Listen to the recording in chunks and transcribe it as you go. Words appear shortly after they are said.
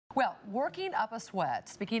Well, working up a sweat,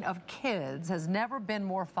 speaking of kids, has never been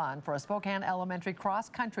more fun for a Spokane Elementary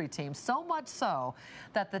cross-country team, so much so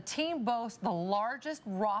that the team boasts the largest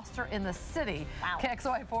roster in the city. Wow.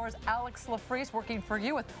 KXOI4's Alex LeFriec working for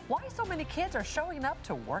you with why so many kids are showing up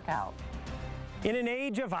to work out. In an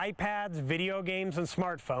age of iPads, video games, and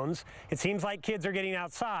smartphones, it seems like kids are getting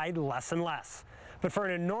outside less and less. But for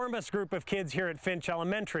an enormous group of kids here at Finch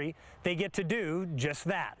Elementary, they get to do just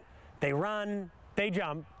that. They run, they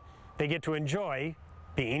jump, they get to enjoy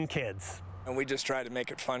being kids. And we just try to make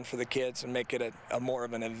it fun for the kids and make it a more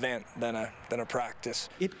of an event than a practice.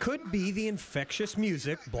 It could be the infectious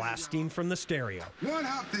music blasting from the stereo. One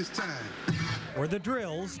hop this time. Or the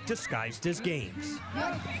drills disguised as games.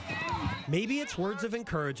 Maybe it's words of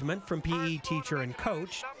encouragement from PE teacher and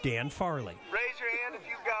coach Dan Farley. Raise your hand if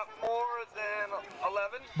you've got more than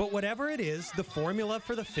 11. But whatever it is, the formula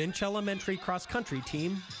for the Finch Elementary cross-country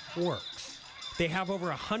team works. They have over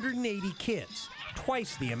 180 kids,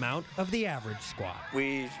 twice the amount of the average squad.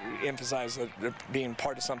 We emphasize that they're being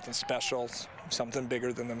part of something special, something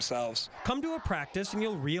bigger than themselves. Come to a practice and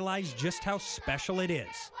you'll realize just how special it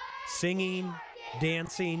is. Singing,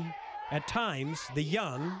 dancing, at times the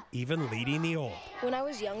young even leading the old. When I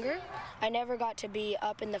was younger, I never got to be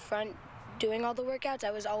up in the front doing all the workouts. I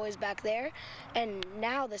was always back there, and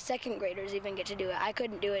now the second graders even get to do it. I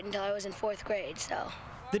couldn't do it until I was in 4th grade, so.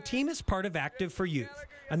 The team is part of Active for Youth,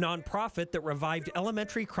 a nonprofit that revived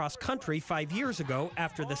elementary cross-country 5 years ago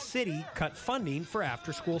after the city cut funding for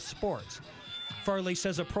after-school sports. Farley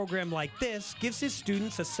says a program like this gives his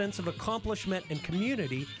students a sense of accomplishment and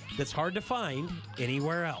community that's hard to find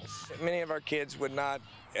anywhere else. Many of our kids would not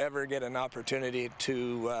ever get an opportunity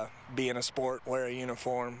to be in a sport, wear a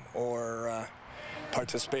uniform, or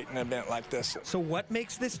participate in an event like this. So what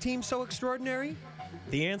makes this team so extraordinary?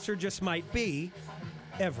 The answer just might be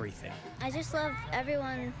everything. I just love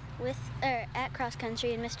everyone at cross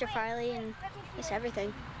country and Mr. Farley and just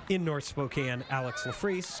everything. In North Spokane, Alex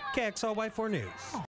LeFriec, KXOI4 News.